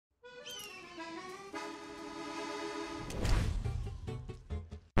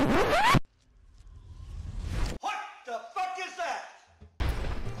What the fuck is that?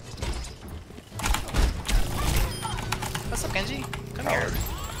 What's up, Genji? Come here.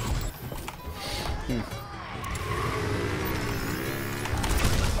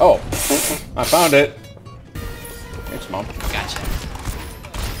 Oh, I found it. Thanks, Mom. Gotcha.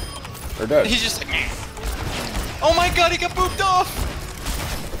 They're dead. He's just like, meh. Oh my god, he got booped off!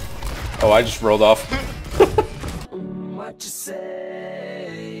 Oh, I just rolled off. What you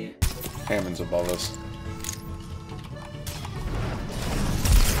say? Hammond's above us.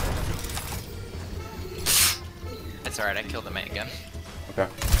 That's alright, I killed the mate again. Okay.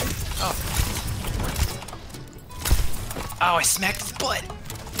 Oh. Oh, I smacked his butt!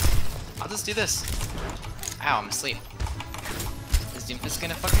 I'll just do this. Ow, I'm asleep. Is Doomfist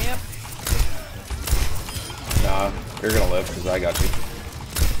gonna fuck me up? Nah, you're gonna live because I got you.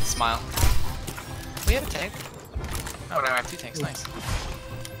 Smile. We have a tank. Oh, now I have 2 tanks, nice.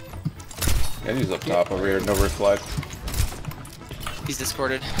 Yeah, he's up top over here, no rift flag. He's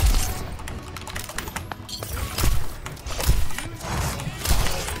discorded.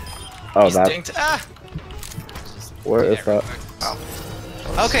 Oh, He's that. dinked. Ah! Where is that? Oh.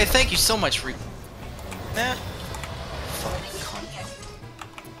 Okay, thank you so much, Nah. Fucking cunt.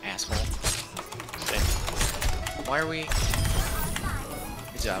 Asshole. Okay. Why are we...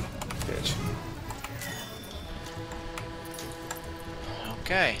 Good job. Bitch.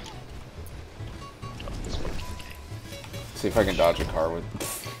 Okay. See if I can dodge a car with.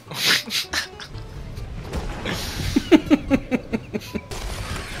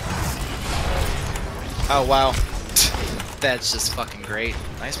 Oh, wow. That's just fucking great.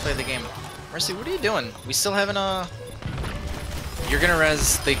 Nice play of the game. Mercy, what are you doing? We still haven't, You're gonna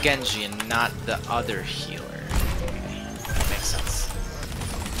res the Genji and not the other healer. Okay. That makes sense.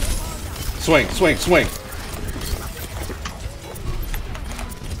 Swing, swing, swing.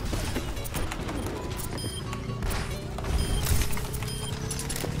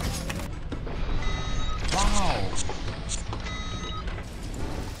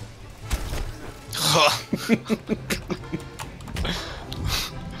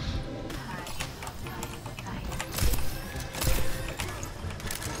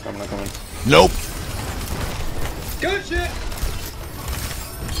 Coming. Nope. Good shit!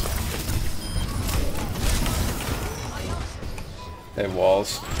 They have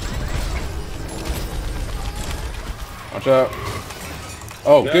walls. Watch out.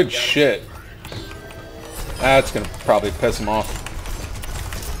 Oh, Yeah, good got him. shit. That's gonna probably piss him off.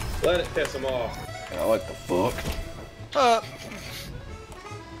 Let it piss him off. I like the fuck.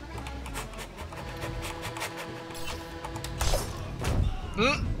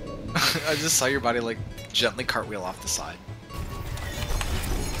 I just saw your body like gently cartwheel off the side.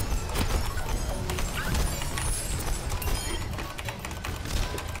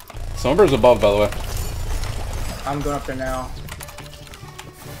 Somber's above, by the way. I'm going up there now.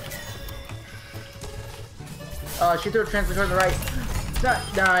 She threw a transfer on the right.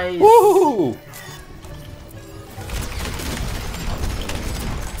 Nice. Woo!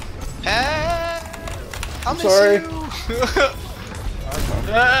 I'm sorry.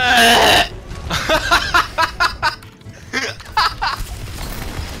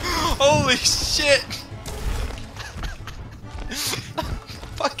 Holy shit!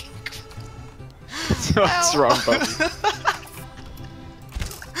 Fucking. What's wrong, buddy?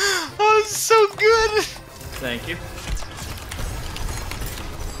 Oh, it's so good! Thank you.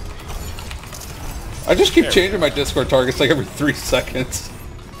 I just keep changing my Discord targets like every 3 seconds.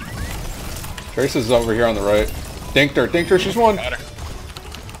 Trace is over here on the right. Dinked her, she's won.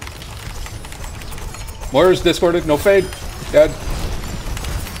 Moira's discorded, no fade. Dead.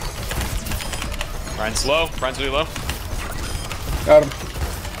 Brian's low. Brian's really low. Got him.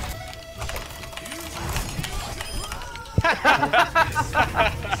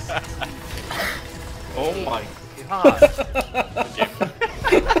 Oh my god. Good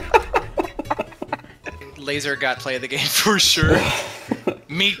game. Laser got play of the game for sure.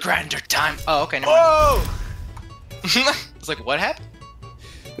 Meat grinder time. Oh, okay, never Whoa! mind. It's like, what happened?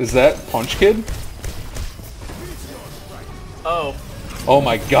 Is that Punch Kid? Oh. Oh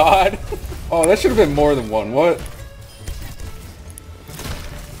my god. Oh, that should have been more than one. What?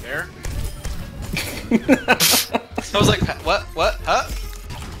 There. I was like, what? What? Huh?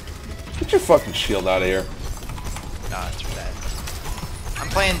 Get your fucking shield out of here. Nah, it's bad. I'm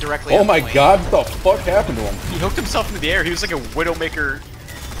playing directly. Oh on my point. god, what the fuck happened to him? He hooked himself into the air. He was like a Widowmaker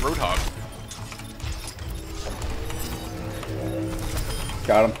Roadhog.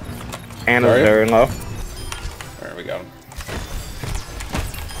 Got him. Anna's Sorry? very low. Alright, we got him.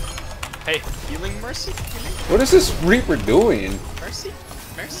 Hey, healing Mercy? Healing What is this Reaper doing? Mercy?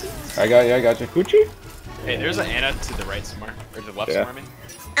 Mercy. I got you. Gucci? Hey, there's an Anna to the right somewhere. Or to the left Yeah. somewhere,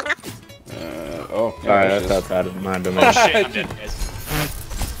 I mean. Oh, yeah, Alright, there she that's is. outside of my domain. Oh shit, I'm dead, guys.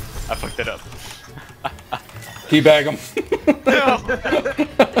 I fucked it up. Teabag him.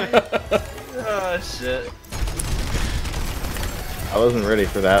 Oh shit. I wasn't ready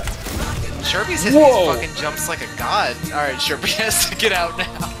for that. Sharpie's hitting Whoa. these fucking jumps like a god. Alright, Sharpie has to get out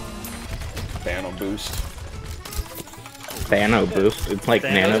now. Nano boost. Nano boost. It's like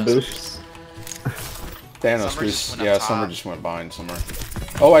nano boost. Thanos Summer just boost. went up Yeah, top. Summer just went behind somewhere.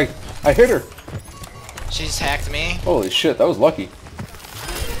 Oh, I hit her. She's hacked me. Holy shit, that was lucky.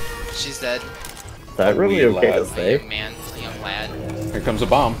 She's dead. Is that really Wee okay to lad. say? Young man, a young lad. Here comes a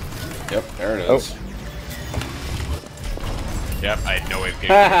bomb. Yep, there it is. Yep, I had no way of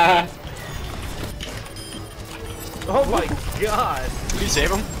getting it. Oh my god. Did you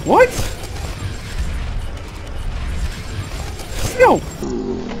save him? What? No.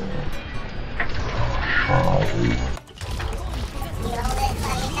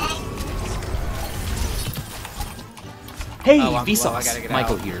 Hey, Oh, I Vsauce, gotta get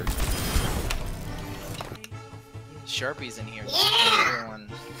Michael out. here. Sharpie's in here. Everyone.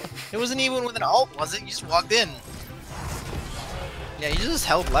 It wasn't even with an alt, was it? You just walked in. Yeah, you just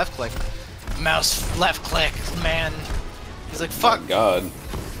held left click. Mouse left click, man. He's like, fuck. Oh, God.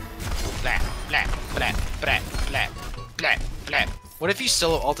 Blah, blah, blah, blah, blah, blah, blah. What if you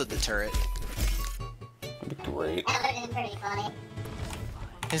still altered the turret? That'd be great.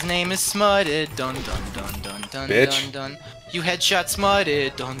 His name is Smutted. Dun dun dun dun dun Bitch. dun dun. You headshot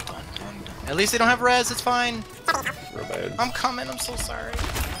Smutted. Dun dun dun dun. At least they don't have res. It's fine. Real bad. I'm coming. I'm so sorry.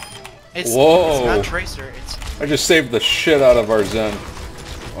 It's Whoa. not Tracer. It's I just saved the shit out of our Zen.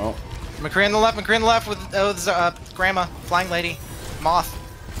 Well, McCree on the left. McCree on the left with Grandma, Flying Lady, Moth.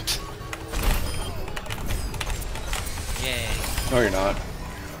 Yay. no, you're not.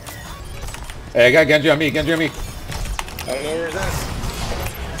 Hey, I got Genji on me. Genji on me. I don't know where it's at.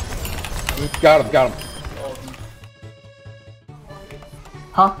 Got him. Got him.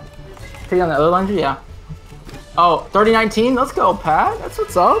 Huh? Take on the other laundry? Yeah. Oh, 3019? Let's go, Pat. That's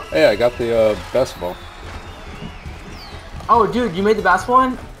what's up. Hey, I got the basketball. Oh, dude, you made the basketball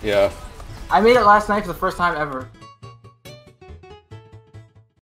one? Yeah. I made it last night for the first time ever.